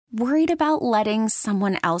Worried about letting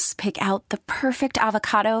someone else pick out the perfect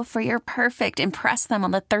avocado for your perfect impress them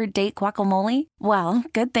on the third date guacamole? Well,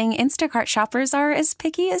 good thing Instacart shoppers are as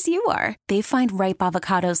picky as you are. They find ripe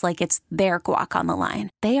avocados like it's their guac on the line.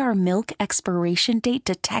 They are milk expiration date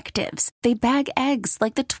detectives. They bag eggs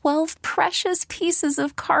like the 12 precious pieces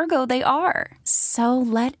of cargo they are. So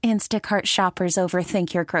let Instacart shoppers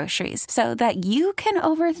overthink your groceries so that you can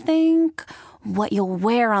overthink what you'll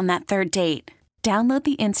wear on that third date. Download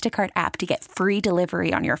the Instacart app to get free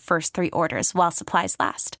delivery on your first 3 orders while supplies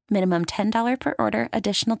last. Minimum $10 per order.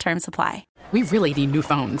 Additional terms apply. We really need new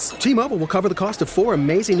phones. T-Mobile will cover the cost of 4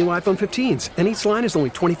 amazing new iPhone 15s, and each line is only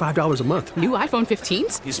 $25 a month. New iPhone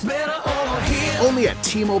 15s? It's better over here. Only at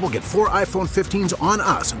T-Mobile, get 4 iPhone 15s on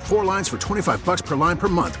us and 4 lines for $25 per line per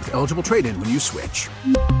month with eligible trade-in when you switch.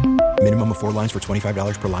 Minimum of 4 lines for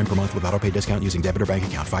 $25 per line per month with autopay discount using debit or bank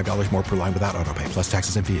account. $5 more per line without autopay, plus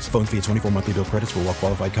taxes and fees. Phone fee at 24 monthly bill credits for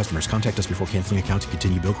well-qualified customers. Contact us before canceling account to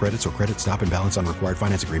continue bill credits or credit stop and balance on required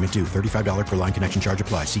finance agreement due. $35 per line connection charge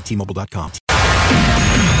applies. See T-Mobile.com.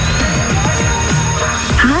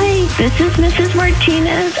 Hi, this is Mrs.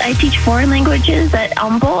 Martinez. I teach foreign languages at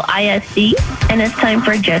Humboldt ISD, and it's time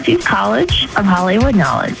for Jessie's College of Hollywood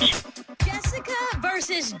Knowledge. Jessica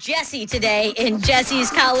versus Jessie today in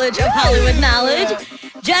Jessie's College of Hollywood Knowledge.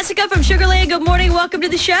 Jessica from Sugar Land, good morning. Welcome to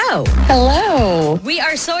the show. Hello. We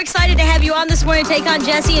are so excited to have you on this morning to take on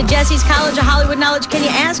Jessie at Jessie's College of Hollywood Knowledge. Can you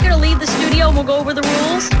ask her to leave the studio and we'll go over the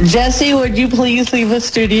rules? Jessie, would you please leave the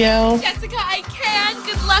studio? Jessica, I can.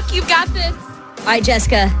 Good luck. You've got this. All right,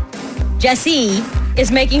 Jessica. Jessie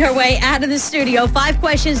is making her way out of the studio. 5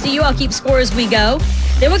 questions to you. I'll keep score as we go.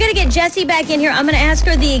 Then we're going to get Jessie back in here. I'm going to ask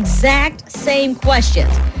her the exact same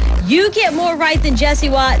questions. You get more right than Jessie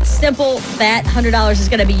Watt. Simple. That $100 is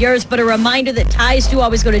going to be yours. But a reminder that ties do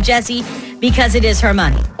always go to Jessie because it is her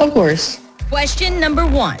money. Of course. Question number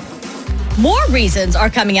 1. More reasons are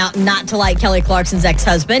coming out not to like Kelly Clarkson's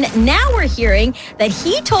ex-husband. Now we're hearing that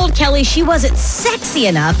he told Kelly she wasn't sexy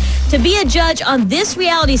enough to be a judge on this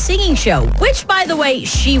reality singing show, which, by the way,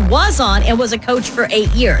 she was on and was a coach for 8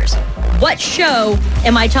 years. What show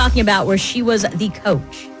am I talking about where she was the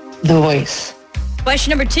coach? The Voice.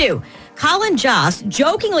 Question number 2. Colin Jost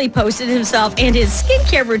jokingly posted himself and his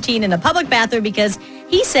skincare routine in a public bathroom because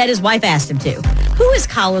he said his wife asked him to. Who is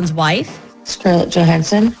Colin's wife? Scarlett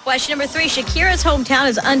Johansson. Question number 3. Shakira's hometown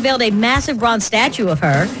has unveiled a massive bronze statue of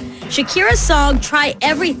her. Shakira's song Try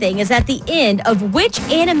Everything is at the end of which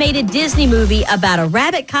animated Disney movie about a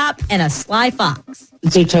rabbit cop and a sly fox?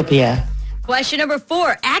 Zootopia. Question number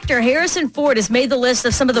 4. Actor Harrison Ford has made the list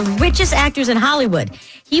of some of the richest actors in Hollywood.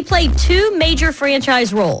 He played 2 major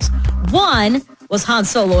franchise roles. One was Han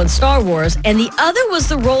Solo in Star Wars, and the other was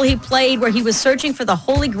the role he played where he was searching for the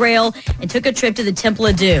Holy Grail and took a trip to the Temple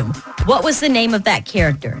of Doom. What was the name of that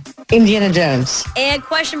character? Indiana Jones. And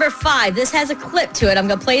question number 5. This has a clip to it. I'm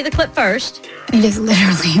going to play the clip first. It is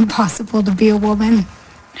literally impossible to be a woman.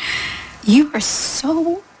 You are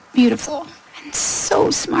so beautiful and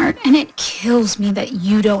so smart, and it kills me that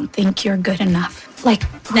you don't think you're good enough.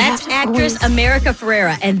 That's actress America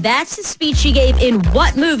Ferrera, and that's the speech she gave in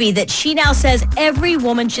what movie that she now says every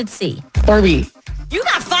woman should see? Barbie. You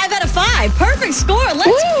got 5 out of 5. Perfect score. Let's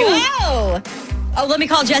go. Oh, let me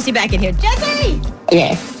call Jessie back in here. Jessie!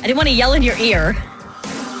 Okay. I didn't want to yell in your ear.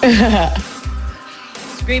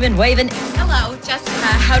 Screaming, waving. Hello, Jessica.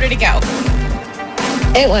 How did it go?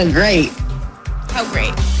 It went great. How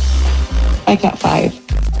great? I got 5.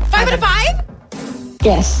 5 out of 5?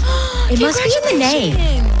 Yes. It must be in the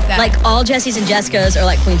name. Like all Jessies and Jessicas are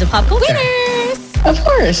like queens of pop culture. Winners! Of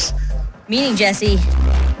course. Meaning, Jessie,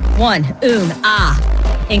 1,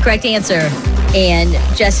 incorrect answer. And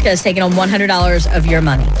Jessica's taking on $100 of your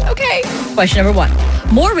money. Okay. Question number 1.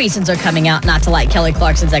 More reasons are coming out not to like Kelly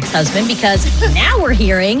Clarkson's ex-husband because now we're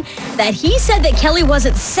hearing that he said that Kelly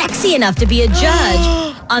wasn't sexy enough to be a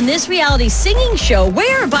judge on this reality singing show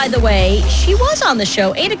where, by the way, she was on the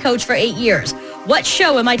show and a coach for 8 years. What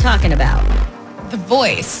show am I talking about? The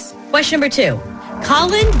Voice. Question number 2.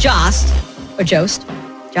 Colin Jost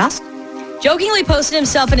jokingly posted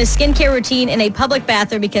himself in his skincare routine in a public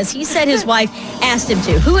bathroom because he said his wife asked him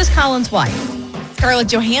to. Who is Colin's wife? Scarlett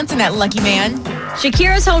Johansson at Lucky Man.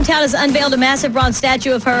 Shakira's hometown has unveiled a massive bronze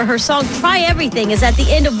statue of her. Her song Try Everything is at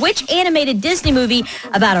the end of which animated Disney movie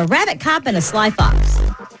about a rabbit cop and a sly fox?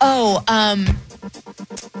 Oh,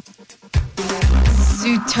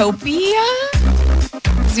 Zootopia?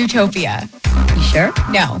 Zootopia. You sure?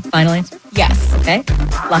 No. Final answer? Yes. Okay.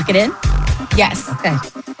 Lock it in? Yes. Okay.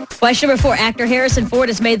 Question number 4. Actor Harrison Ford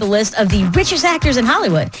has made the list of the richest actors in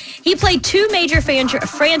Hollywood. He played 2 major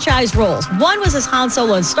franchise roles. One was as Han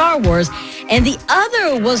Solo in Star Wars, and the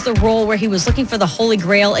other was the role where he was looking for the Holy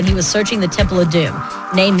Grail and he was searching the Temple of Doom.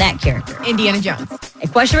 Name that character. Indiana Jones.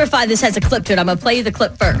 And question number 5, this has a clip to it. I'm going to play you the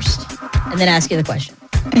clip first and then ask you the question.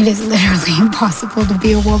 It is literally impossible to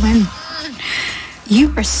be a woman.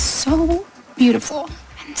 You are so beautiful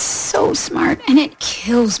and so smart, and it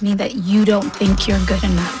kills me that you don't think you're good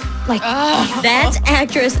enough. That's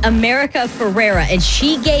actress America Ferrera, and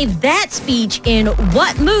she gave that speech in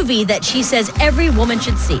what movie that she says every woman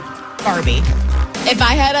should see? Barbie. If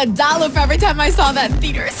I had $1 for every time I saw that in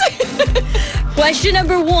theaters. Question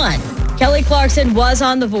number 1. Kelly Clarkson was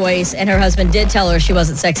on The Voice, and her husband did tell her she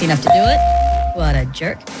wasn't sexy enough to do it. What a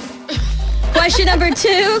jerk. Question number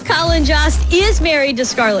 2. Colin Jost is married to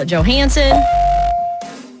Scarlett Johansson.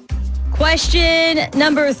 Question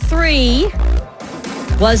number 3.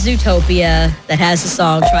 Was Zootopia that has the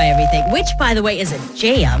song Try Everything, which, by the way, is a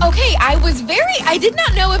jam. Okay, I did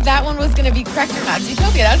not know if that one was going to be correct or not.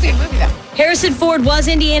 Zootopia, that was a good movie, though. Harrison Ford was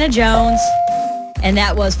Indiana Jones, and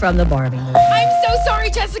that was from the Barbie movie. I'm so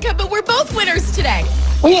sorry, Jessica, but we're both winners today.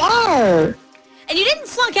 We are. And you didn't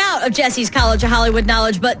flunk out of Jessie's College of Hollywood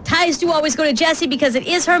Knowledge, but ties do always go to Jessie because it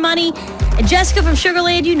is her money. And Jessica from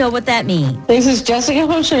Sugarland, you know what that means. This is Jessica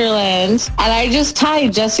from Sugarland, and I just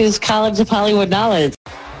tied Jesse's College of Hollywood Knowledge.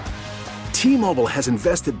 T-Mobile has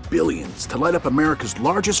invested billions to light up America's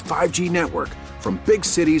largest 5G network, from big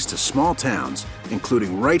cities to small towns,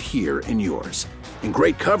 including right here in yours. And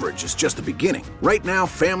great coverage is just the beginning. Right now,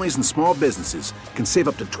 families and small businesses can save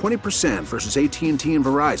up to 20% versus AT&T and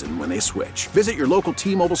Verizon when they switch. Visit your local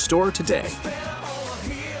T-Mobile store today.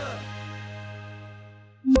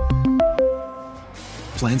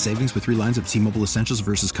 Plan savings with 3 lines of T-Mobile Essentials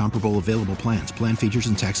versus comparable available plans. Plan features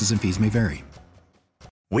and taxes and fees may vary.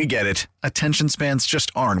 We get it. Attention spans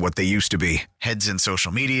just aren't what they used to be. Heads in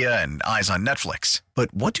social media and eyes on Netflix.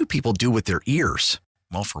 But what do people do with their ears?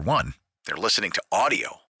 Well, for one, they're listening to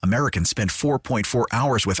audio. Americans spend 4.4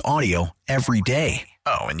 hours with audio every day.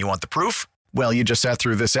 Oh, and you want the proof? Well, you just sat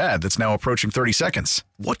through this ad that's now approaching 30 seconds.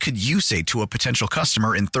 What could you say to a potential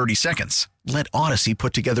customer in 30 seconds? Let Odyssey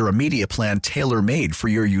put together a media plan tailor-made for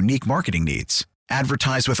your unique marketing needs.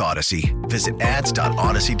 Advertise with Odyssey. Visit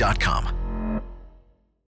ads.odyssey.com.